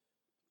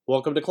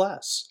Welcome to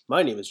class.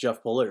 My name is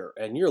Jeff Polier,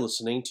 and you're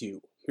listening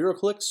to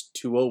HeroClix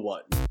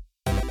 201.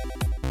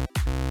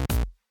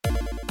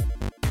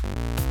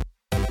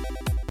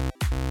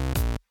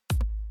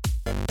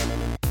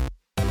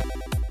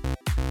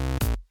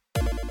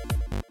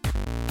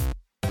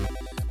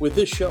 With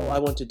this show, I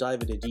want to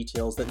dive into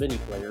details that many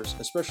players,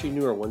 especially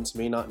newer ones,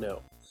 may not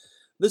know.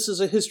 This is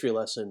a history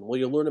lesson where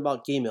you'll learn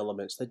about game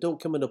elements that don't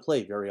come into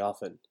play very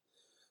often.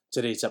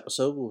 Today's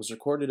episode was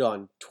recorded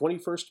on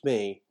 21st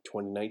May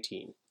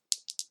 2019.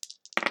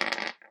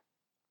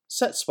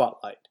 Set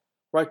Spotlight,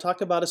 where I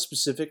talk about a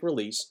specific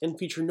release and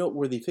feature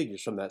noteworthy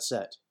figures from that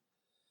set.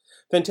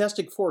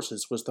 Fantastic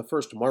Forces was the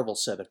first Marvel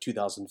set of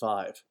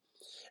 2005.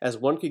 As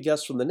one could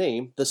guess from the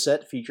name, the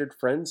set featured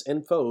friends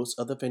and foes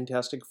of the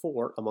Fantastic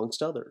Four,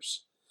 amongst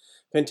others.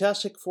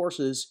 Fantastic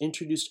Forces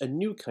introduced a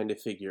new kind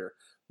of figure,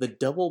 the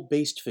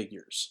double-based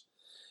figures.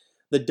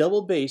 The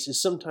double base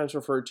is sometimes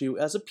referred to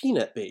as a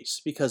peanut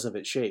base because of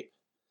its shape.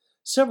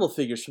 Several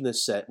figures from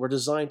this set were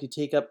designed to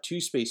take up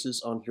two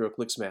spaces on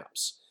HeroClix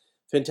maps.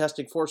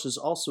 Fantastic Forces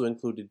also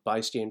included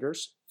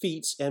bystanders,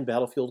 feats, and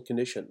battlefield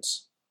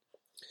conditions.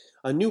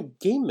 A new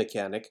game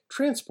mechanic,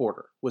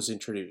 Transporter, was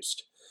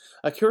introduced.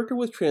 A character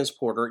with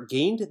Transporter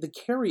gained the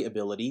carry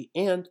ability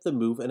and the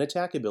move and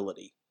attack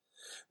ability.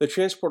 The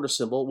Transporter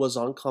symbol was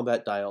on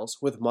combat dials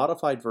with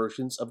modified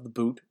versions of the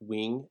boot,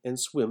 wing, and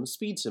swim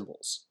speed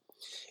symbols.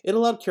 It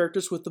allowed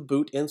characters with the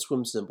boot and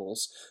swim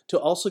symbols to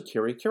also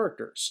carry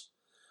characters.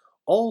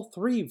 All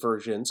three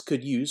versions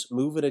could use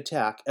move and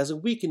attack as a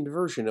weakened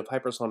version of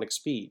hypersonic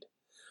speed.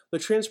 The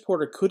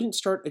Transporter couldn't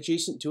start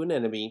adjacent to an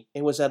enemy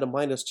and was at a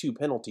 -2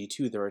 penalty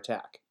to their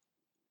attack.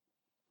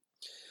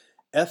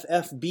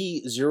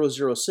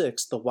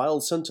 FFB-006, the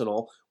Wild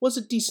Sentinel, was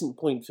a decent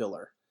point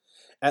filler.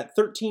 At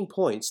 13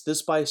 points,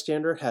 this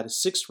bystander had a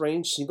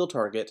 6-range single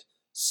target,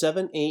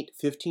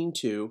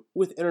 7-8-15-2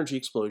 with energy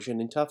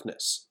explosion and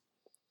toughness.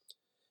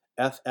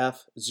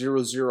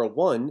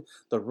 FF-001,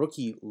 the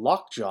rookie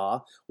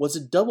Lockjaw, was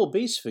a double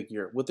base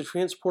figure with the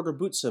Transporter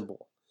boot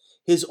symbol.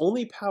 His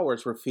only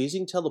powers were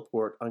phasing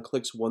teleport on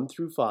clicks 1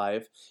 through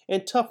 5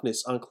 and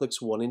toughness on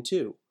clicks 1 and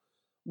 2.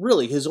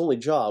 Really, his only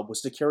job was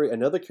to carry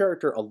another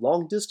character a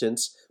long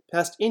distance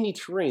past any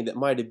terrain that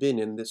might have been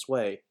in this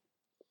way.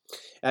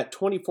 At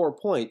 24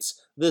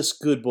 points, this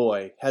good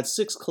boy had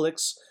 6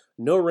 clicks,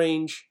 no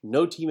range,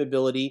 no team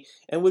ability,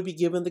 and would be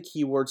given the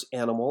keywords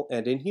Animal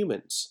and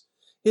Inhumans.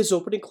 His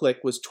opening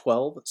click was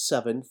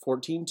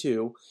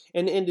 12-7-14-2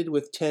 and ended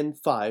with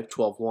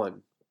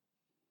 10-5-12-1.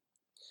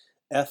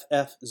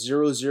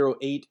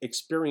 FF-008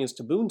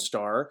 Experienced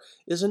Moonstar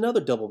is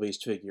another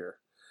double-based figure.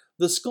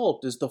 The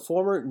sculpt is the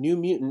former New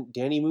Mutant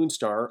Dani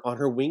Moonstar on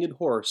her winged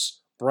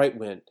horse,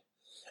 Brightwind.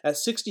 At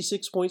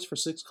 66 points for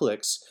 6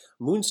 clicks,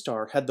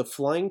 Moonstar had the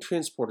Flying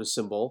Transporter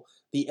symbol,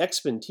 the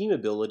X-Men team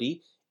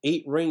ability,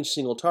 8-range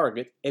single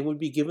target, and would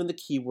be given the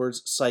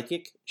keywords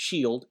Psychic,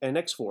 Shield, and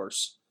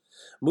X-Force.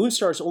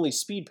 Moonstar's only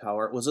speed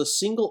power was a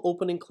single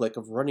opening click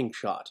of Running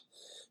Shot.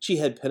 She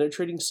had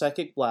Penetrating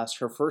Psychic Blast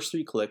her first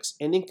 3 clicks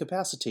and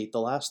Incapacitate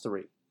the last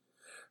 3.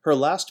 Her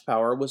last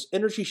power was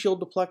Energy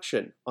Shield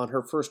Deflection on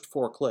her first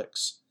 4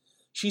 clicks.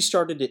 She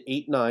started at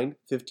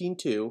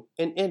 8-9-15-2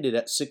 and ended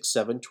at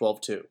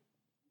 6-7-12-2.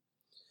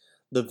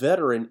 The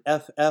veteran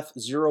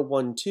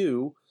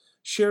FF-012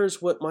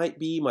 shares what might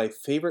be my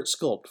favorite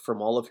sculpt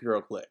from all of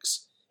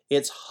HeroClix.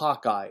 It's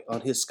Hawkeye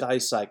on his Sky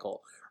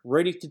Cycle,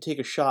 ready to take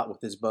a shot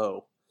with his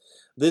bow.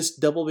 This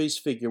double-base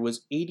figure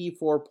was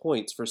 84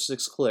 points for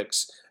 6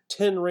 clicks,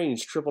 10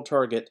 range triple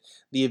target,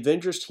 the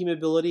Avengers team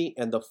ability,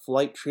 and the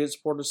Flight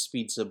Transporter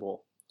speed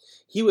symbol.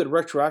 He would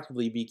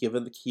retroactively be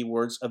given the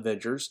keywords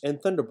Avengers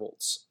and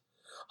Thunderbolts.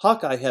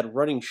 Hawkeye had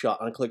Running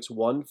Shot on clicks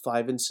 1,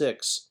 5, and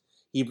 6.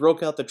 He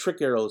broke out the Trick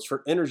Arrows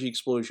for Energy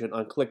Explosion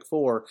on click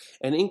 4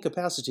 and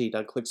Incapacitate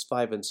on clicks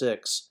 5 and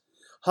 6.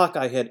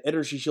 Hawkeye had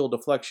Energy Shield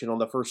Deflection on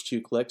the first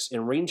 2 clicks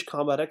and Range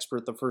Combat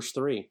Expert the first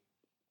 3.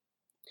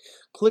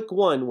 Click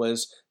 1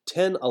 was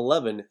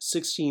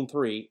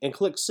 10-11-16-3 and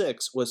click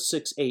 6 was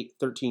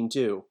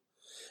 6-8-13-2.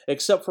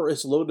 Except for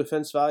his low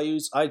defense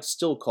values, I'd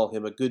still call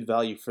him a good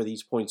value for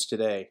these points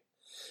today.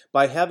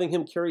 By having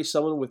him carry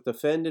someone with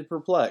Defend and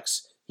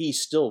Perplex,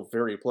 he's still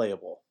very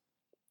playable.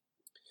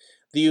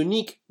 The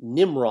unique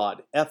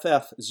Nimrod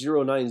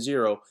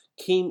FF-090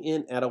 came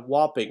in at a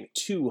whopping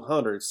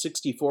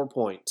 264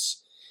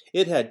 points.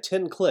 It had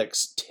 10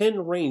 clicks,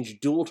 10 range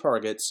dual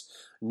targets,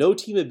 no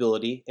team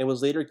ability, and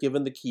was later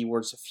given the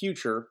keywords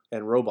Future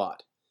and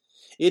Robot.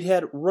 It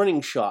had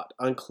Running Shot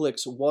on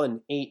clicks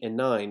 1, 8, and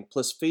 9,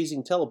 plus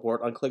Phasing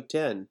Teleport on click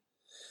 10.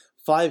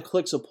 5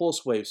 clicks of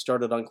Pulse Wave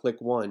started on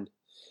click 1.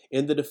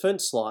 In the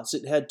defense slots,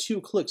 it had 2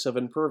 clicks of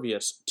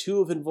Impervious,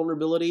 2 of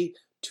Invulnerability,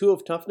 2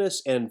 of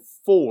Toughness, and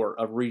 4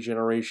 of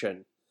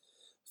Regeneration.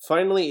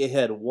 Finally, it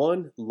had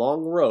 1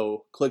 long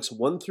row, clicks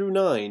 1 through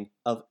 9,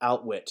 of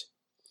Outwit.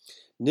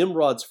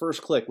 Nimrod's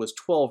first click was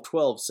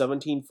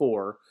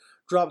 12-12-17-4,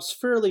 drops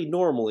fairly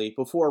normally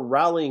before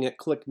rallying at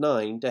click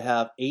 9 to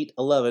have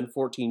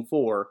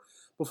 8-11-14-4,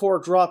 before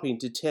dropping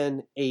to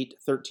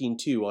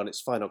 10-8-13-2 on its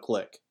final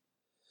click.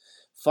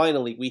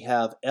 Finally, we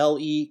have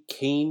L.E.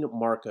 Cain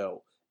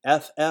Marko,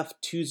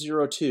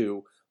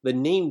 FF202, the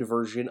named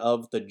version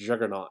of the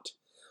Juggernaut.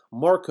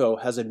 Marko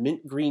has a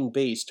mint green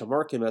base to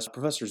mark him as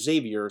Professor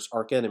Xavier's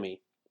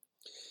archenemy.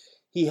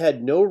 He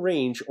had no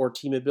range or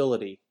team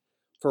ability.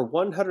 For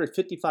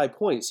 155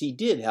 points, he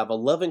did have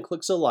 11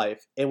 clicks of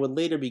life and would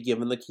later be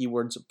given the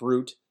keywords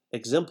Brute,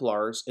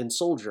 Exemplars, and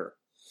Soldier.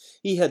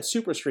 He had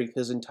super strength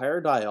his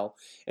entire dial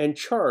and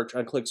charge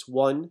on clicks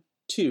 1,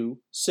 2,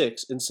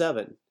 6, and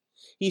 7.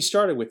 He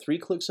started with 3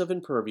 clicks of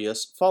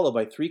Impervious, followed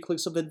by 3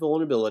 clicks of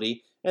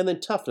Invulnerability, and then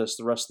Toughness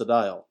the rest of the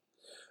dial.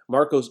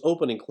 Marko's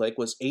opening click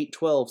was 8,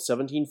 12,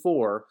 17,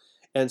 4,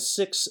 and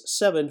 6,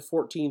 7,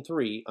 14,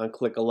 3 on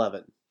click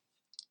 11.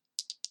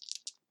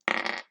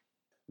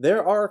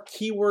 There are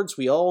keywords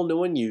we all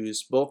know and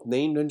use, both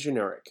named and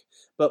generic.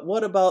 But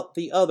what about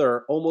the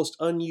other, almost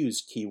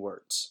unused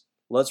keywords?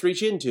 Let's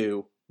reach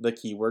into the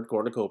keyword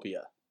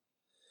cornucopia.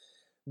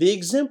 The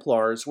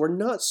Exemplars were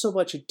not so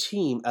much a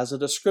team as a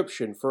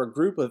description for a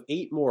group of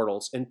 8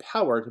 mortals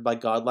empowered by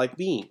godlike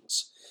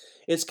beings.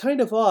 It's kind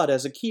of odd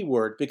as a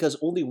keyword because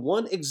only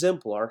one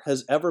exemplar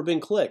has ever been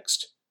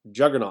clicked,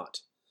 Juggernaut.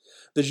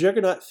 The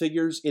Juggernaut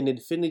figures in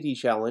Infinity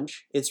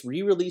Challenge, its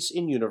re-release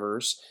in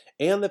Universe,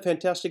 and the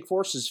Fantastic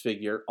Forces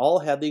figure all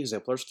had the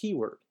Exemplar's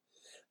keyword.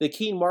 The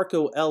Cain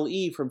Marko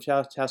LE from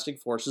Fantastic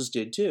Forces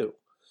did too.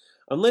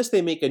 Unless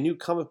they make a new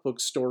comic book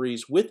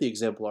stories with the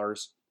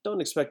Exemplars, don't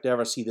expect to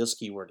ever see this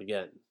keyword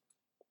again.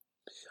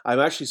 I'm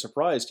actually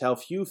surprised how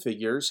few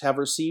figures have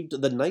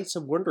received the Knights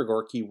of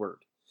Wundagore keyword.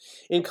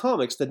 In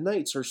comics, the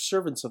Knights are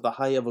servants of the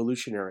High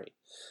Evolutionary.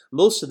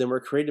 Most of them were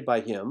created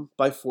by him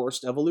by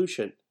forced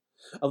evolution.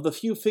 Of the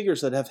few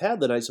figures that have had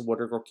the Knights of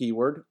Wundagore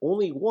keyword,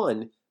 only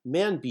one,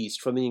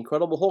 Man-Beast from the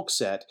Incredible Hulk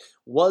set,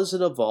 was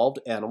an evolved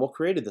animal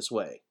created this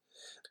way.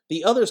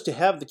 The others to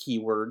have the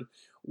keyword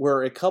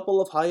were a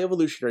couple of High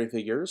Evolutionary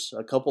figures,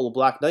 a couple of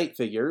Black Knight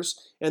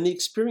figures, and the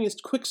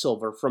experienced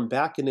Quicksilver from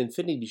back in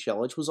Infinity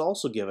Challenge was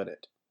also given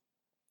it.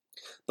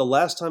 The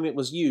last time it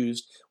was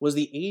used was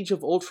the Age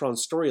of Ultron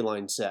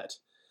storyline set.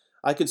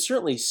 I could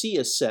certainly see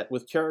a set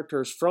with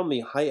characters from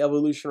the High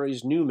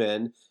Evolutionary's New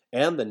Men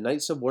and the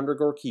Knights of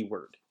Wundagore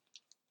keyword.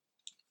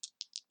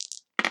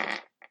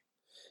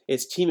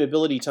 It's Team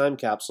Ability Time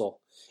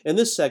Capsule. In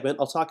this segment,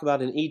 I'll talk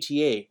about an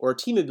ATA, or a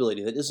team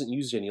ability that isn't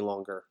used any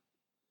longer.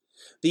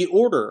 The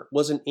Order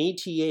was an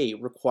ATA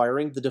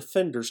requiring the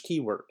Defender's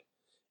keyword.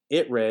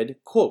 It read,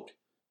 quote,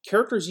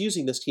 characters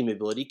using this team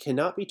ability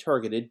cannot be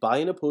targeted by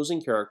an opposing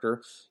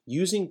character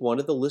using one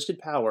of the listed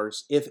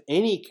powers if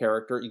any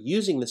character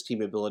using this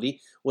team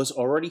ability was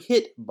already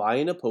hit by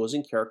an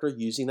opposing character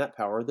using that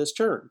power this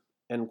turn.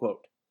 End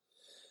quote.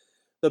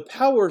 The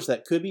powers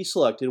that could be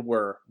selected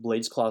were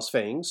Blades Claw's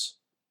Fangs,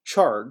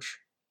 Charge,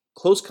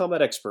 Close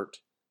Combat Expert,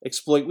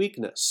 Exploit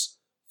Weakness,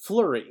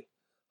 Flurry,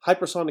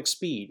 Hypersonic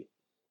Speed,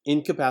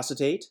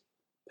 Incapacitate,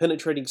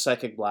 Penetrating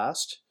Psychic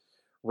Blast,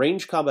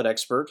 Range Combat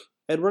Expert,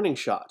 and Running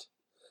Shot.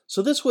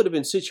 So this would have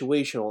been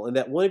situational in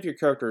that one of your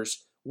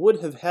characters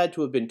would have had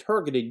to have been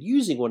targeted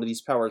using one of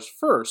these powers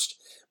first,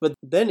 but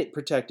then it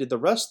protected the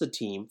rest of the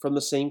team from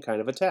the same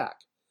kind of attack.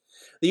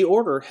 The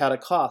Order had a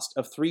cost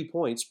of 3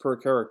 points per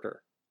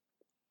character.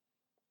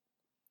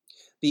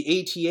 The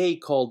ATA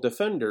called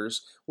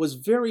Defenders was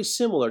very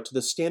similar to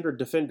the standard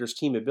Defenders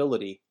team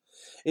ability.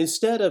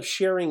 Instead of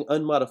sharing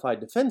unmodified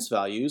defense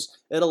values,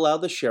 it allowed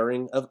the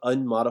sharing of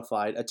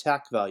unmodified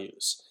attack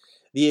values.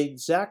 The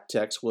exact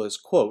text was,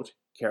 quote,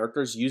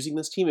 characters using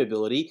this team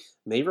ability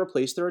may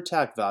replace their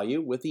attack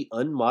value with the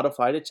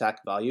unmodified attack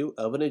value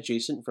of an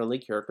adjacent friendly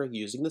character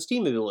using this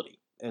team ability,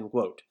 end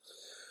quote.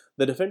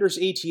 The Defender's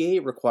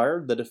ATA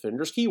required the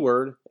Defender's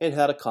keyword and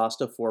had a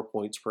cost of 4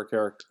 points per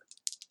character.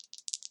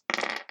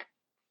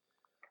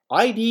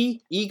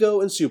 ID,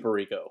 Ego, and Super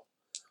Ego.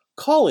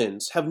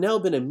 Call-ins have now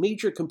been a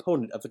major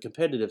component of the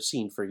competitive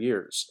scene for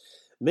years.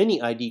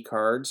 Many ID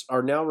cards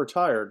are now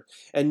retired,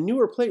 and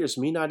newer players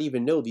may not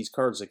even know these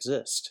cards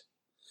exist.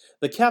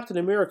 The Captain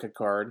America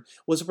card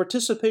was a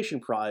participation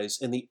prize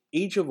in the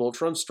Age of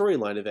Ultron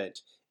storyline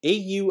event,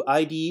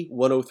 AU-ID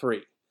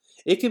 103.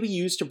 It can be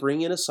used to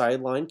bring in a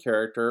sideline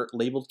character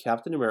labeled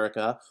Captain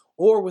America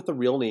or with the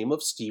real name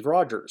of Steve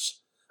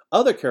Rogers.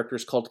 Other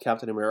characters called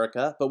Captain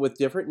America, but with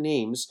different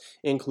names,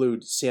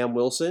 include Sam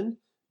Wilson,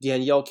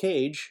 Danielle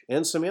Cage,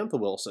 and Samantha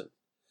Wilson.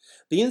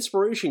 The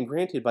inspiration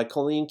granted by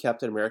calling in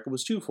Captain America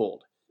was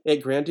twofold.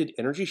 It granted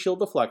energy shield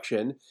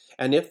deflection,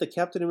 and if the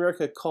Captain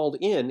America called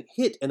in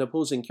hit an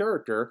opposing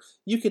character,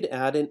 you could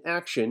add an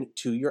action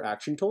to your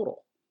action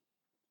total.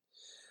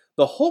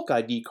 The Hulk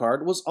ID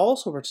card was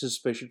also a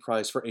participation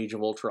prize for Age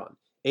of Ultron,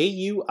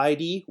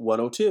 AU-ID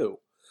 102.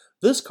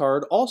 This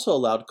card also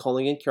allowed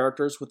calling in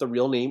characters with the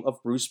real name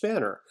of Bruce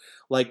Banner,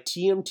 like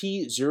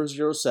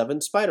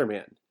TMT-007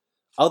 Spider-Man.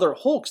 Other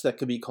Hulks that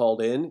could be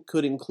called in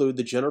could include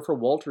the Jennifer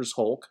Walters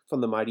Hulk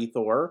from the Mighty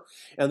Thor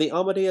and the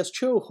Amadeus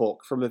Cho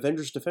Hulk from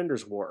Avengers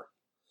Defenders War.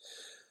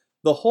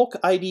 The Hulk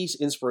ID's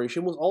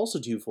inspiration was also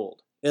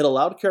twofold. It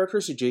allowed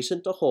characters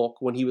adjacent to Hulk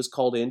when he was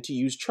called in to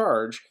use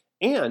Charge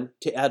and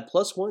to add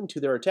 +1 to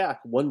their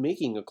attack when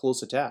making a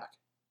close attack.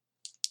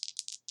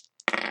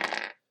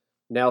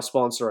 Now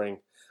sponsoring.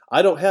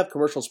 I don't have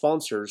commercial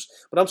sponsors,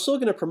 but I'm still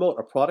going to promote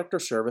a product or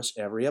service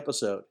every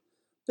episode.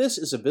 This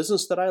is a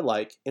business that I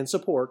like and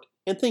support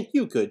and think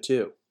you could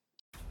too.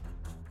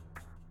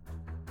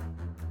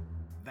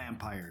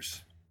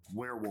 Vampires,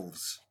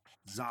 werewolves,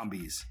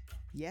 zombies.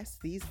 Yes,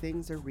 these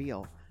things are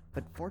real,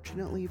 but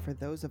fortunately for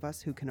those of us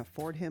who can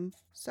afford him,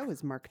 so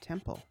is Mark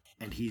Temple.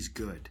 And he's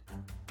good.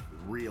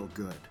 Real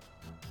good.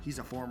 He's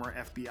a former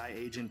FBI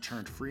agent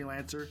turned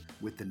freelancer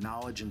with the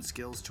knowledge and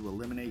skills to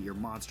eliminate your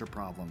monster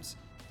problems.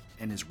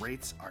 And his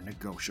rates are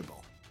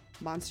negotiable.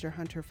 Monster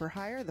Hunter for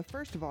Hire, the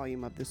first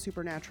volume of the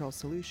Supernatural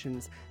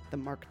Solutions, the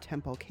Mark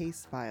Temple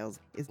Case Files,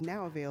 is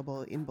now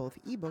available in both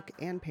ebook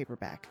and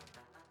paperback.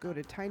 Go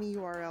to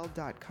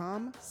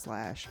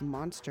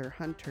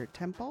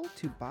tinyurl.com/monsterhuntertemple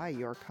to buy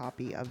your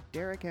copy of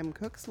Derek M.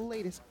 Cook's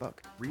latest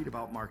book. Read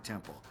about Mark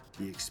Temple,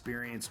 the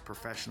experienced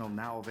professional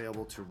now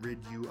available to rid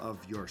you of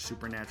your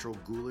supernatural,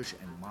 ghoulish,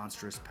 and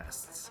monstrous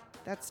pests.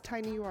 That's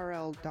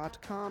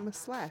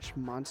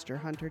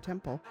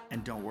tinyurl.com/monsterhuntertemple.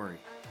 And don't worry,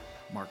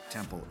 Mark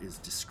Temple is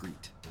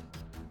discreet.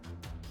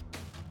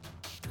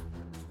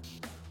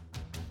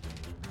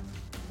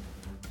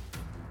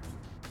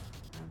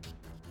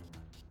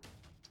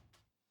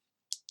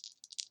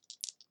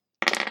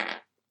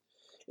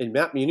 In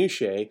Map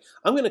Minutiae,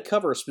 I'm going to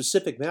cover a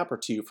specific map or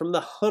two from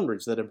the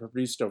hundreds that have been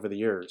produced over the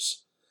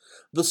years.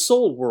 The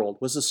Soul World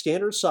was a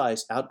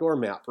standard-size outdoor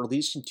map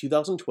released in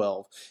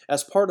 2012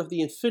 as part of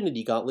the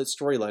Infinity Gauntlet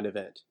storyline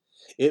event.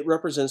 It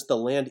represents the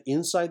land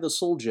inside the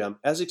Soul Gem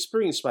as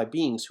experienced by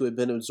beings who had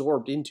been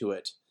absorbed into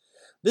it.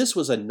 This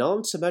was a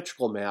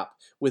non-symmetrical map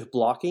with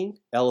blocking,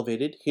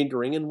 elevated,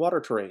 hindering, and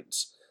water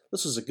terrains.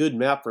 This was a good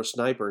map for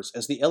snipers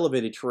as the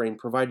elevated terrain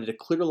provided a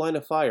clear line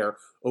of fire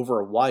over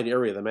a wide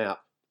area of the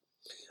map.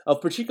 Of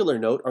particular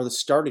note are the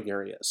starting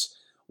areas.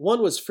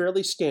 One was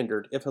fairly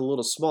standard, if a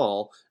little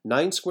small,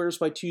 9 squares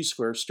by 2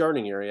 squares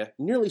starting area,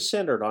 nearly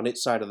centered on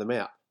its side of the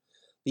map.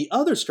 The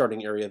other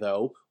starting area,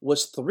 though,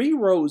 was 3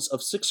 rows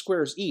of 6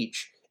 squares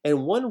each,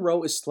 and 1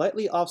 row is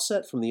slightly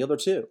offset from the other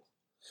 2.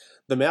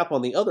 The map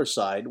on the other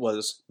side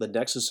was the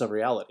Nexus of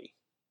Reality.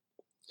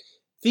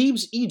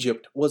 Thebes,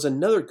 Egypt was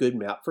another good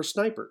map for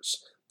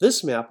snipers.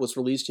 This map was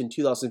released in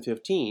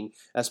 2015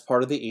 as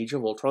part of the Age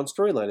of Ultron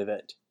storyline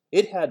event.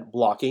 It had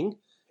blocking,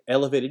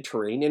 elevated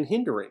terrain, and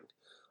hindering.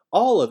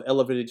 All of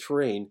elevated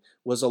terrain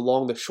was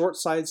along the short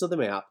sides of the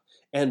map,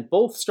 and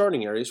both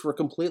starting areas were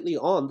completely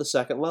on the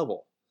second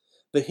level.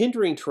 The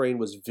hindering terrain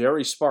was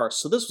very sparse,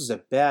 so this was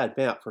a bad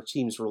map for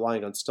teams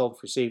relying on stealth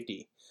for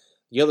safety.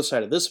 The other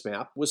side of this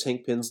map was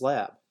Hank Pym's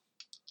lab.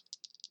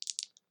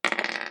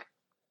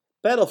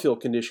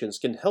 Battlefield conditions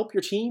can help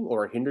your team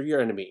or hinder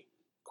your enemy.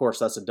 Of course,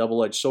 that's a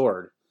double-edged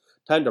sword.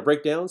 Time to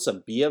break down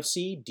some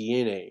BFC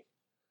DNA.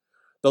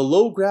 The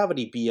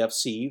low-gravity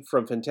BFC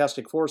from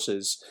Fantastic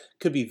Forces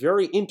could be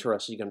very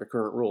interesting under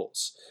current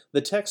rules.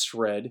 The text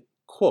read,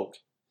 quote,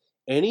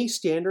 "Any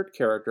standard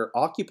character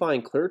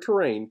occupying clear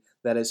terrain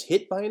that is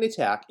hit by an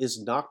attack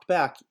is knocked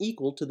back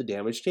equal to the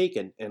damage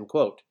taken," end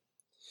quote.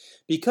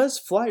 Because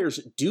flyers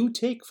do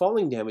take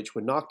falling damage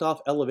when knocked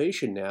off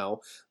elevation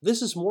now,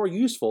 this is more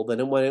useful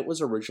than when it was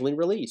originally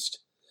released.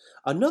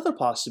 Another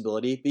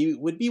possibility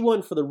would be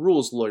one for the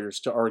rules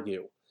lawyers to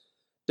argue.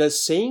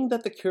 Does saying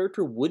that the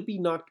character would be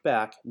knocked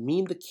back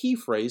mean the key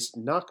phrase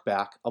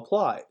knockback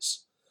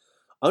applies?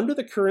 Under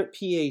the current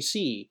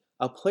PAC,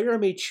 a player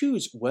may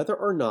choose whether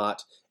or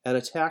not an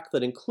attack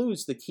that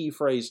includes the key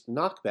phrase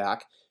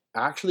knockback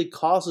actually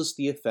causes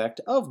the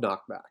effect of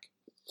knockback.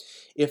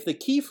 If the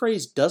key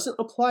phrase doesn't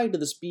apply to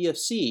this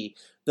BFC,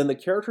 then the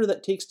character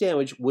that takes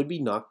damage would be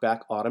knocked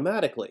back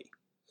automatically.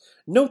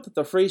 Note that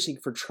the phrasing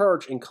for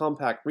charge and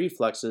compact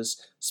reflexes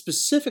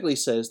specifically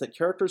says that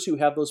characters who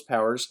have those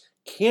powers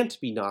can't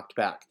be knocked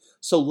back,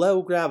 so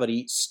low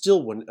gravity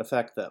still wouldn't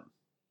affect them.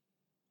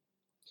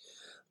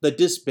 The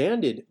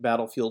disbanded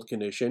battlefield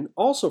condition,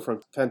 also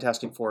from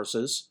Fantastic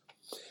Forces,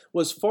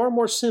 was far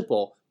more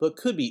simple but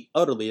could be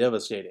utterly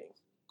devastating.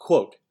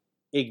 Quote,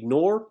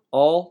 "Ignore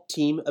all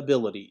team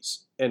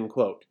abilities," end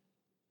quote.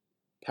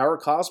 Power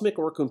Cosmic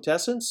or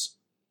Quintessence?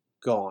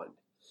 Gone.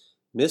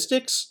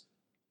 Mystics?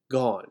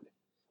 Gone.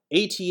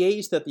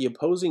 ATAs that the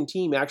opposing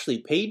team actually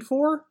paid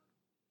for?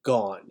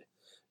 Gone.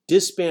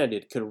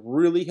 Disbanded could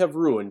really have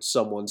ruined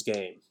someone's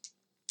game.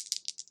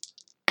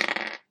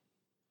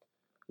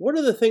 What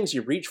are the things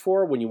you reach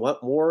for when you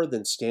want more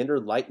than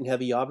standard light and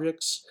heavy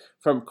objects?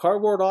 From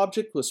cardboard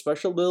object with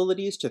special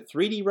abilities to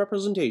 3D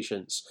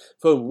representations,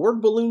 from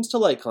word balloons to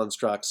light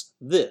constructs,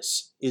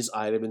 this is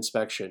item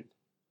inspection.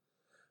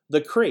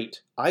 The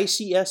crate,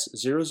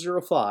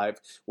 ICS-005,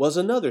 was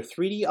another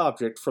 3D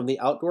object from the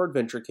Outdoor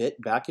Adventure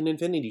Kit back in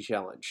Infinity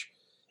Challenge.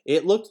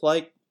 It looked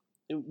like,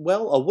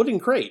 well, a wooden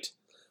crate.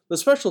 The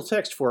special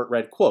text for it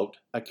read, quote,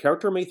 "A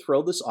character may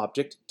throw this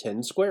object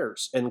 10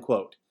 squares," end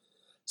quote.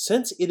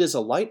 Since it is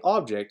a light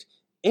object,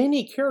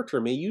 any character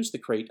may use the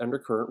crate under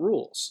current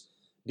rules.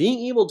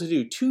 Being able to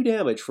do 2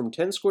 damage from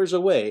 10 squares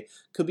away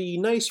could be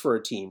nice for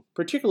a team,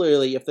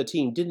 particularly if the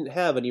team didn't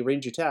have any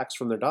range attacks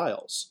from their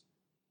dials.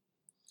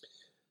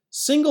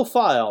 Single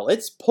file,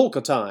 it's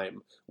polka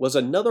time, was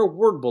another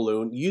word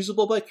balloon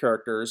usable by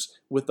characters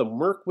with the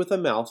Merc with a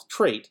Mouth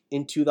trait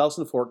in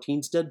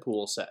 2014's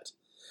Deadpool set.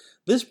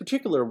 This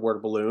particular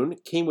word balloon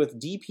came with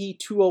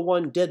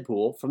DP-201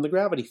 Deadpool from the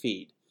Gravity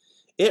feed.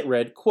 It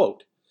read,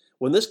 quote,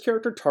 "When this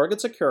character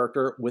targets a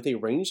character with a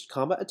ranged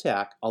combat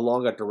attack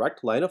along a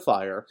direct line of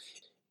fire,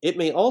 it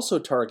may also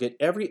target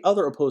every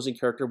other opposing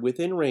character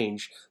within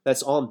range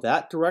that's on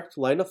that direct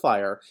line of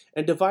fire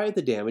and divide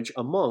the damage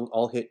among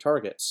all hit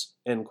targets."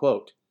 End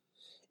quote.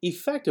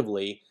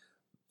 Effectively,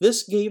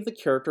 this gave the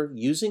character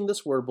using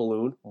this word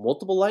balloon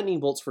multiple lightning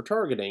bolts for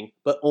targeting,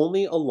 but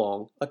only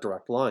along a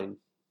direct line.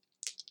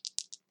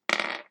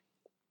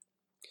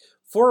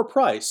 For a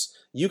price,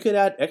 you could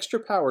add extra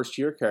powers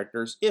to your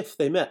characters if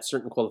they met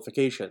certain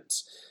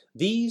qualifications.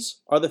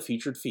 These are the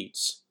featured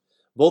feats.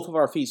 Both of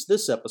our feats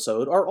this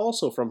episode are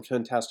also from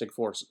Fantastic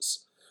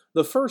Forces.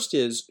 The first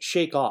is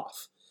Shake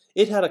Off.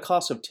 It had a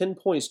cost of 10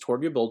 points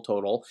toward your build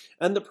total,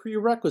 and the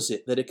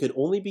prerequisite that it could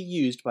only be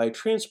used by a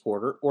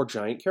transporter or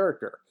giant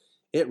character.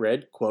 It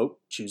read,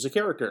 quote, "Choose a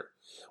character.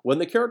 When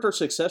the character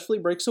successfully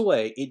breaks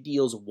away, it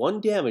deals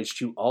 1 damage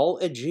to all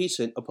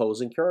adjacent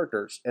opposing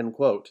characters," end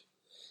quote.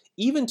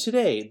 Even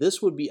today,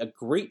 this would be a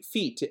great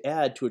feat to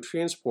add to a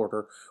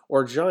transporter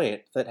or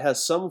giant that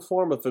has some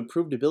form of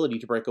improved ability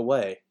to break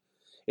away.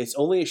 It's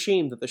only a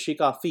shame that the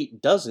Shake-Off feat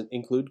doesn't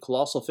include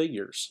colossal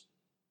figures.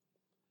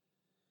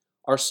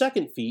 Our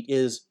second feat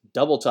is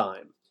Double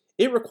Time.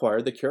 It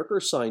required the character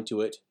assigned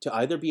to it to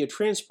either be a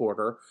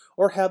transporter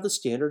or have the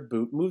standard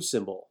boot move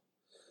symbol.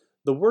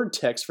 The word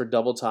text for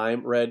Double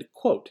Time read,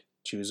 quote,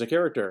 "Choose a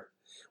character.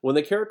 When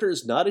the character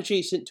is not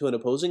adjacent to an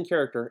opposing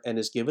character and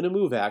is given a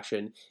move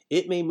action,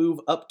 it may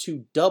move up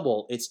to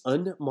double its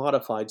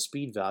unmodified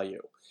speed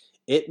value.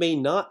 It may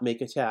not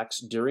make attacks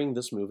during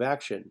this move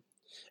action.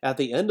 At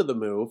the end of the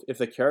move, if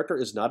the character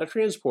is not a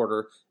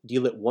transporter,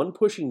 deal it 1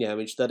 pushing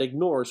damage that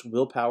ignores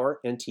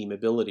willpower and team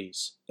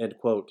abilities." End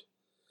quote.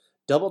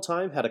 Double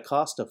Time had a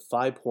cost of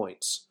 5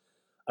 points.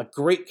 A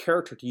great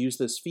character to use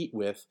this feat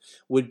with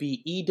would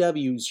be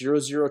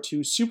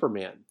EW002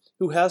 Superman,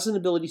 who has an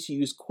ability to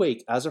use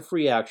Quake as a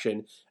free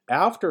action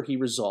after he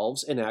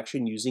resolves an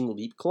action using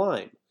Leap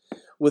Climb.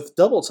 With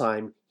Double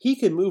Time, he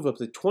can move up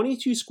to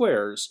 22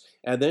 squares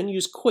and then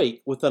use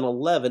Quake with an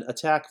 11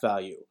 attack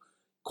value.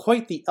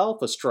 Quite the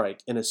alpha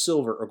strike in a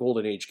Silver or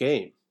Golden Age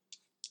game.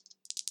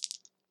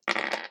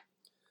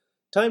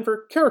 Time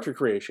for character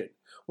creation,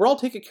 where I'll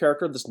take a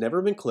character that's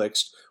never been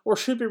clixed or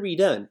should be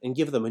redone and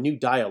give them a new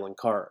dial and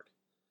card.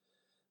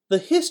 The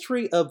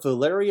history of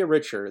Valeria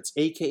Richards,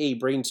 aka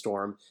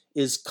Brainstorm,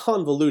 is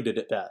convoluted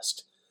at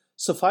best.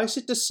 Suffice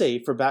it to say,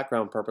 for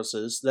background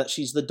purposes, that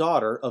she's the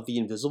daughter of the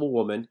Invisible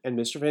Woman and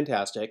Mr.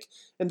 Fantastic,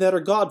 and that her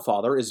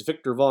godfather is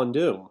Victor Von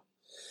Doom.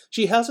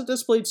 She hasn't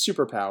displayed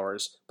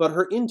superpowers, but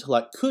her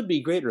intellect could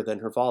be greater than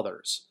her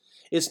father's.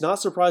 It's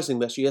not surprising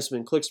that she hasn't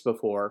been clixed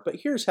before,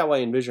 but here's how I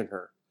envision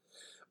her.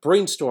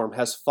 Brainstorm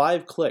has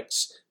 5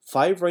 clicks,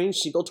 5 ranged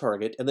single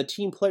target, and the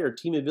team player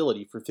team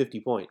ability for 50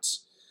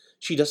 points.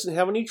 She doesn't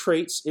have any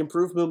traits,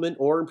 improved movement,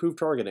 or improved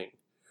targeting.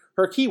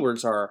 Her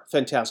keywords are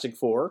Fantastic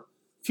Four,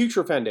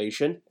 Future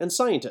Foundation, and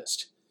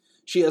Scientist.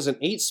 She has an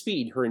 8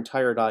 speed her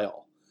entire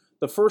dial.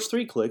 The first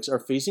 3 clicks are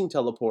Phasing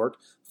Teleport,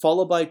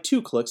 followed by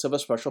 2 clicks of a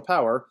special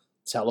power,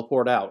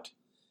 Teleport Out.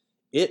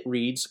 It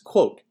reads,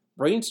 quote,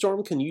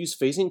 "Brainstorm can use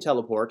Phasing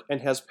Teleport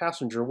and has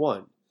Passenger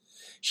 1.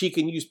 She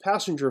can use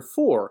Passenger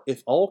 4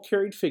 if all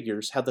carried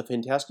figures have the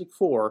Fantastic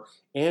Four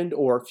and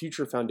or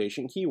Future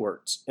Foundation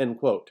keywords," end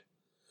quote.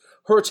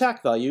 Her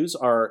attack values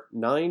are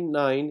 9,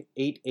 9,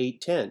 8,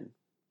 8, 10.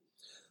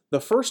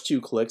 The first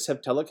 2 clicks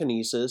have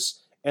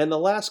Telekinesis, and the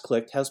last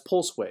click has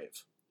Pulse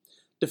Wave.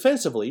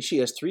 Defensively, she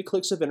has 3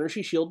 clicks of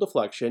Energy Shield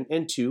Deflection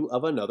and 2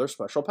 of another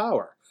special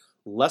power.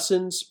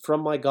 Lessons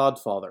from my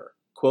Godfather.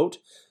 Quote,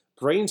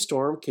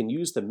 "Brainstorm can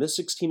use the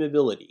Mystics team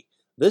ability.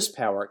 This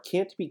power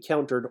can't be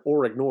countered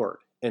or ignored,"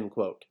 end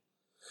quote.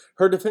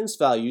 Her defense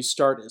values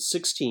start at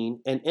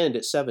 16 and end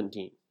at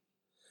 17.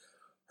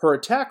 Her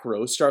attack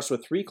row starts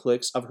with 3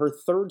 clicks of her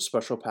third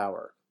special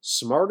power,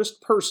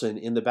 Smartest Person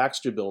in the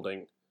Baxter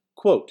Building.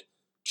 Quote,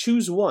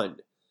 "Choose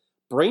 1.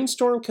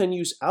 Brainstorm can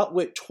use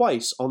Outwit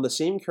twice on the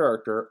same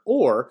character,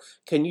 or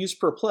can use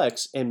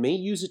Perplex and may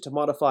use it to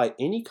modify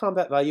any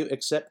combat value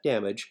except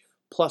damage,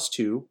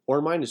 +2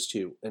 or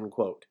 -2, end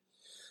quote.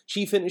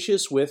 She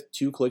finishes with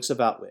 2 clicks of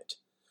Outwit.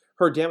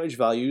 Her damage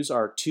values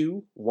are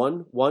 2,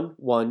 1, 1,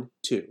 1,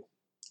 2.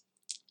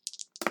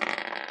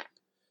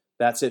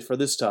 That's it for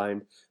this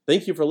time.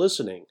 Thank you for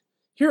listening.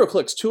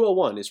 HeroClix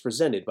 201 is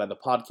presented by the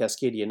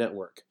Podcastcadia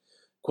Network.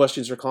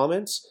 Questions or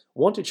comments?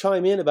 Want to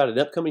chime in about an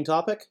upcoming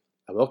topic?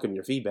 I welcome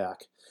your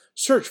feedback.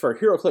 Search for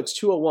HeroClix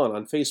 201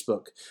 on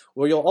Facebook,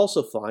 where you'll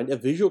also find a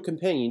visual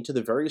companion to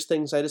the various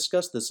things I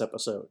discussed this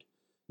episode.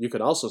 You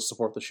can also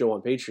support the show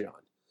on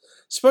Patreon.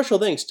 Special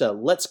thanks to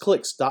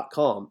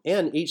Let'sClix.com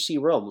and HC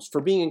Realms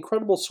for being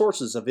incredible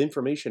sources of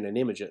information and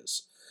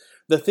images.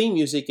 The theme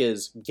music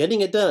is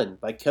Getting It Done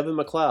by Kevin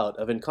MacLeod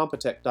of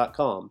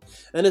Incompetech.com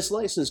and is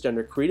licensed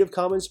under Creative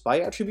Commons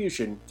by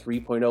Attribution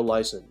 3.0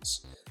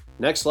 license.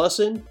 Next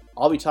lesson,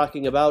 I'll be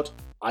talking about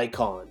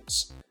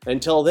icons.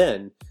 Until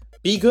then,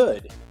 be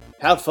good,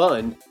 have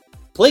fun,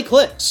 play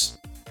clicks!